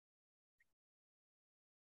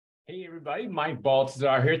Hey everybody, Mike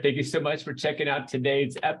Baltazar here. Thank you so much for checking out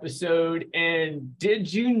today's episode. And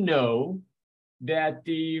did you know that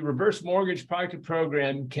the reverse mortgage product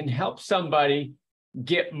program can help somebody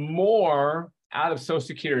get more out of Social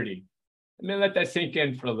Security? Let me let that sink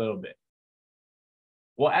in for a little bit.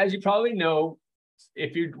 Well, as you probably know,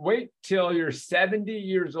 if you wait till you're 70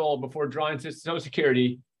 years old before drawing Social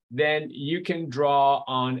Security, then you can draw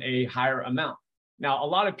on a higher amount. Now, a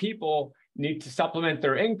lot of people need to supplement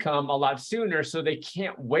their income a lot sooner, so they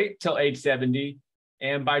can't wait till age 70.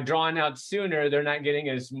 And by drawing out sooner, they're not getting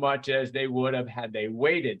as much as they would have had they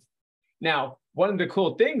waited. Now, one of the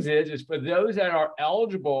cool things is for those that are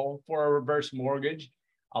eligible for a reverse mortgage,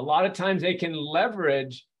 a lot of times they can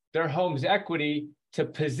leverage their home's equity to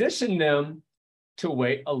position them to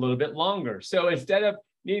wait a little bit longer. So instead of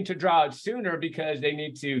needing to draw out sooner because they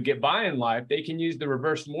need to get by in life, they can use the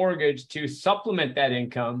reverse mortgage to supplement that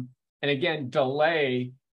income and again,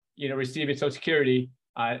 delay, receiving Social Security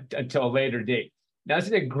until a later date. Now, this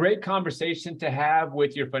is a great conversation to have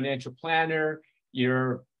with your financial planner,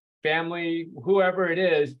 your family, whoever it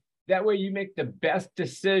is. That way you make the best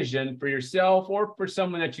decision for yourself or for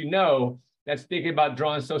someone that you know that's thinking about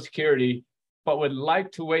drawing Social Security, but would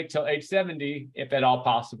like to wait till age 70 if at all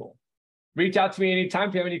possible. Reach out to me anytime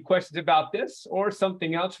if you have any questions about this or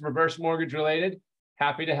something else reverse mortgage related.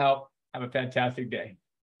 Happy to help. Have a fantastic day.